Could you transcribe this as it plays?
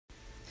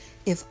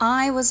If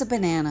I Was a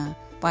Banana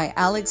by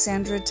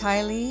Alexandra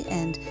Tylee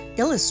and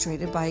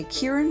illustrated by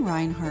Kieran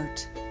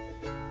Rynhart.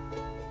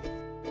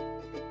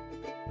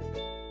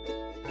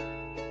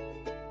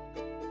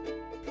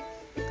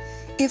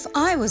 If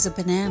I was a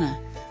banana,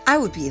 I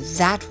would be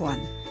that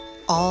one,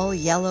 all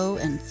yellow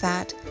and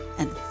fat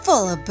and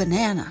full of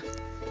banana.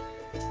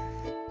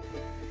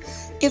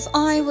 If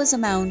I was a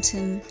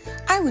mountain,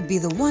 I would be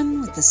the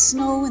one with the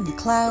snow and the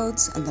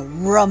clouds and the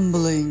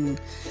rumbling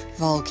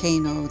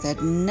volcano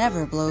that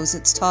never blows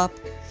its top.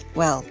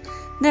 Well,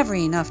 never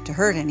enough to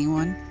hurt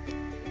anyone.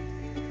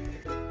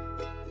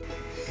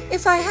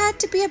 If I had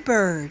to be a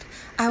bird,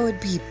 I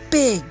would be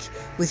big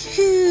with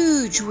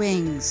huge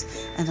wings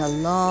and a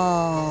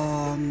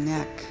long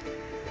neck.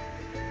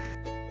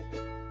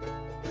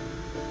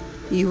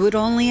 You would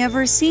only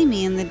ever see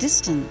me in the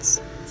distance,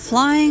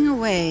 flying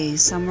away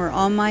somewhere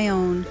on my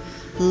own,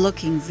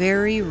 looking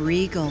very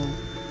regal.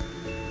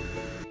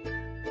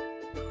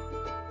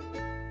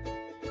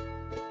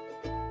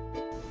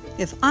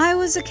 If I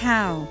was a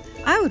cow,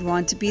 I would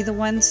want to be the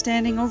one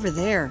standing over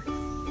there.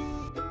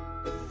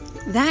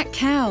 That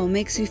cow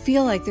makes you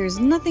feel like there's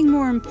nothing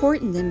more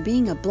important than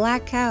being a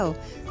black cow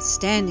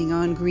standing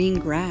on green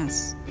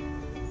grass.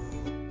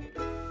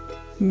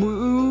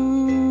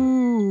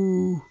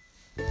 Moo!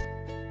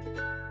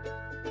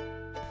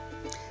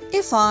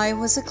 If I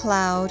was a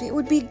cloud, it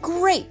would be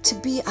great to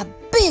be a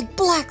big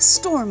black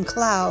storm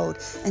cloud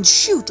and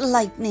shoot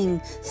lightning,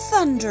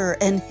 thunder,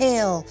 and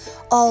hail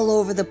all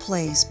over the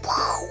place.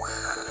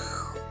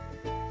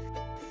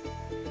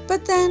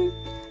 But then,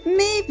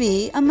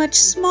 maybe a much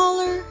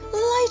smaller,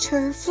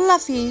 lighter,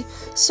 fluffy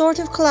sort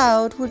of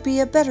cloud would be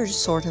a better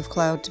sort of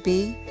cloud to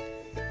be.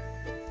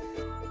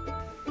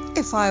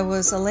 If I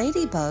was a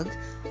ladybug,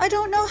 I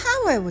don't know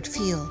how I would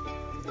feel.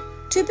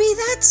 To be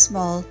that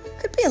small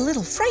could be a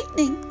little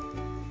frightening.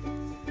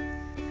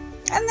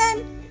 And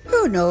then,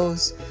 who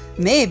knows,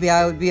 maybe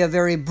I would be a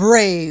very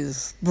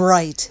brave,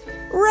 bright,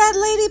 red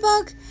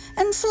ladybug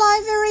and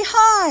fly very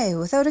high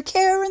without a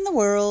care in the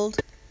world.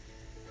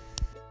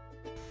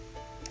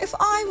 If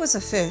I was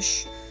a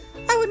fish,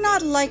 I would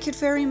not like it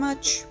very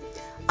much.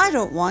 I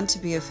don't want to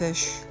be a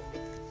fish.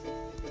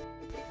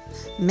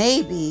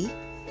 Maybe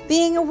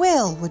being a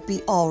whale would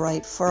be all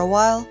right for a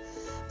while,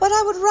 but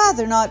I would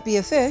rather not be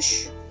a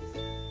fish.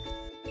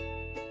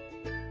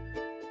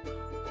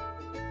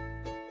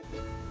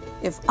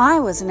 If I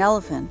was an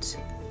elephant,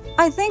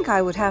 I think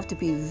I would have to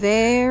be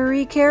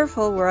very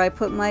careful where I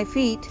put my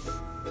feet.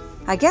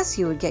 I guess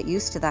you would get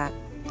used to that.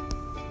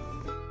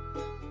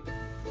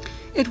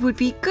 It would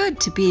be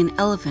good to be an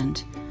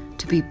elephant,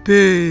 to be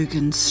big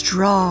and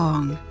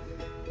strong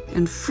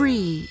and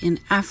free in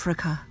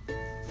Africa.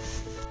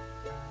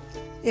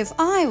 If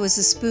I was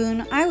a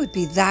spoon, I would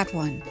be that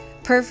one,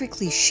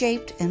 perfectly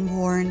shaped and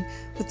worn,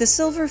 with the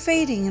silver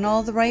fading in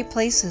all the right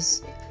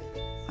places.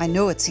 I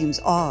know it seems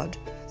odd,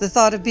 the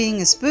thought of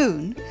being a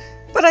spoon,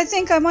 but I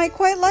think I might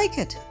quite like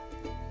it.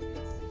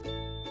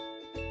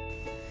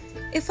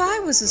 If I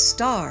was a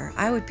star,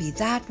 I would be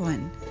that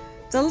one,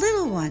 the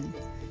little one,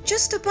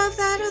 just above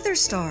that other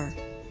star.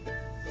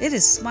 It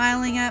is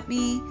smiling at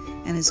me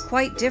and is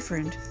quite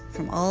different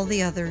from all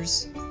the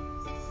others.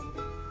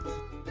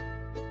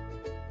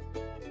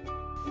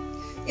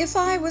 If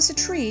I was a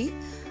tree,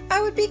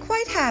 I would be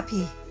quite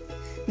happy.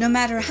 No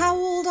matter how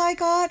old I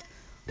got,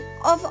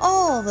 of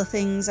all the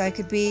things I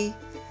could be,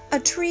 a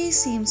tree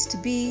seems to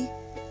be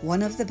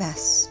one of the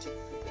best.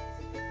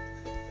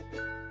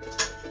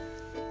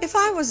 If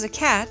I was a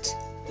cat,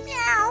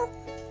 meow,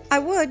 I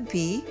would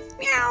be,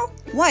 meow,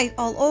 white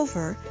all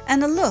over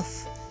and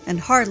aloof and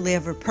hardly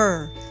ever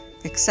purr,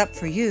 except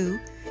for you,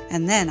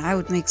 and then I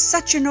would make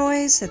such a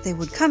noise that they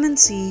would come and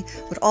see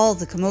what all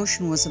the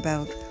commotion was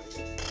about.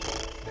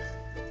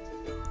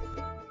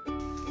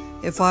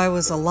 If I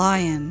was a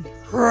lion,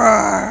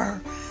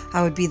 roar,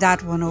 I would be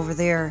that one over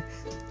there,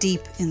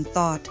 deep in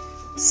thought,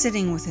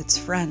 sitting with its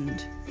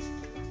friend.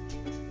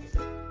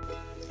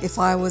 If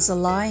I was a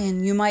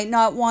lion, you might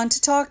not want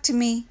to talk to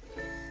me,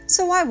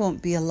 so I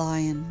won't be a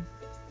lion.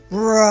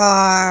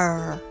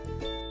 Roar!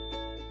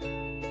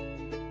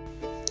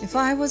 If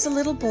I was a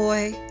little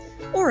boy,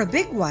 or a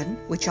big one,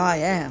 which I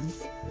am,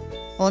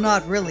 well,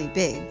 not really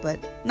big, but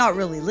not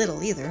really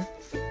little either,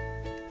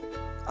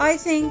 I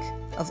think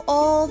of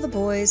all the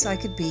boys I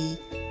could be,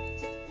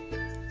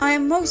 I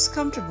am most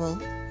comfortable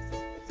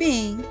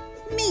being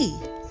me.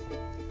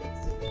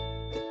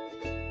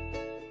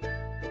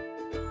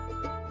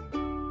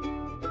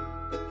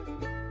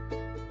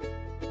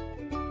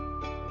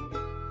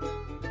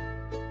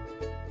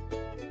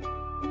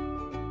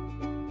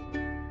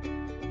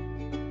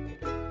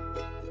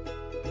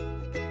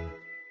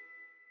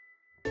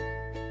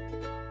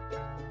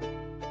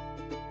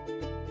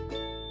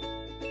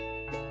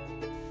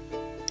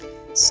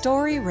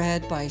 Story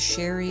read by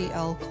Sheri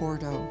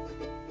Alcordo.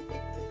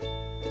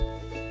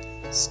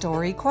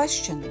 Story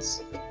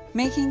questions,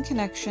 making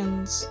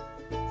connections,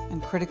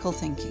 and critical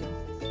thinking.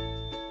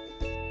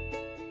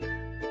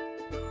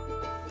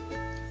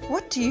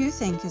 What do you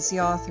think is the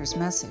author's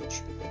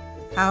message?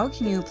 How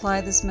can you apply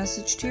this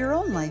message to your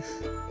own life?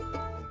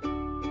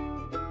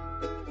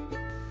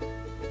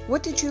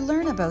 What did you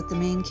learn about the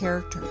main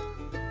character?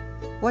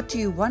 What do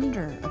you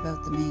wonder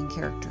about the main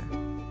character?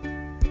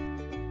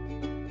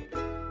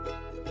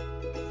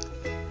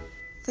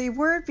 The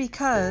word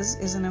because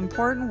is an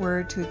important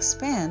word to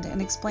expand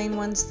and explain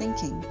one's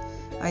thinking.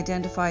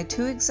 Identify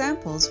 2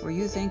 examples where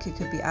you think it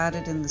could be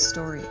added in the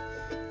story.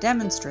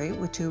 Demonstrate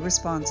with 2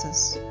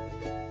 responses.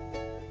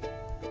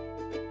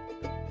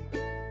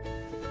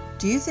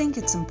 Do you think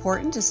it's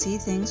important to see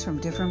things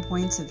from different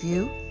points of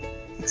view?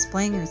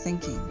 Explain your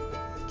thinking.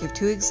 Give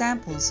 2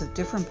 examples of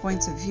different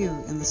points of view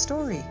in the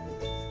story.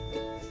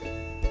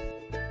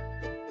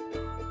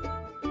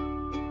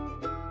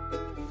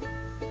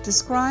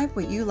 Describe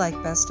what you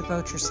like best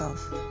about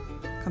yourself.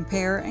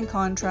 Compare and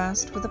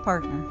contrast with a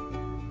partner.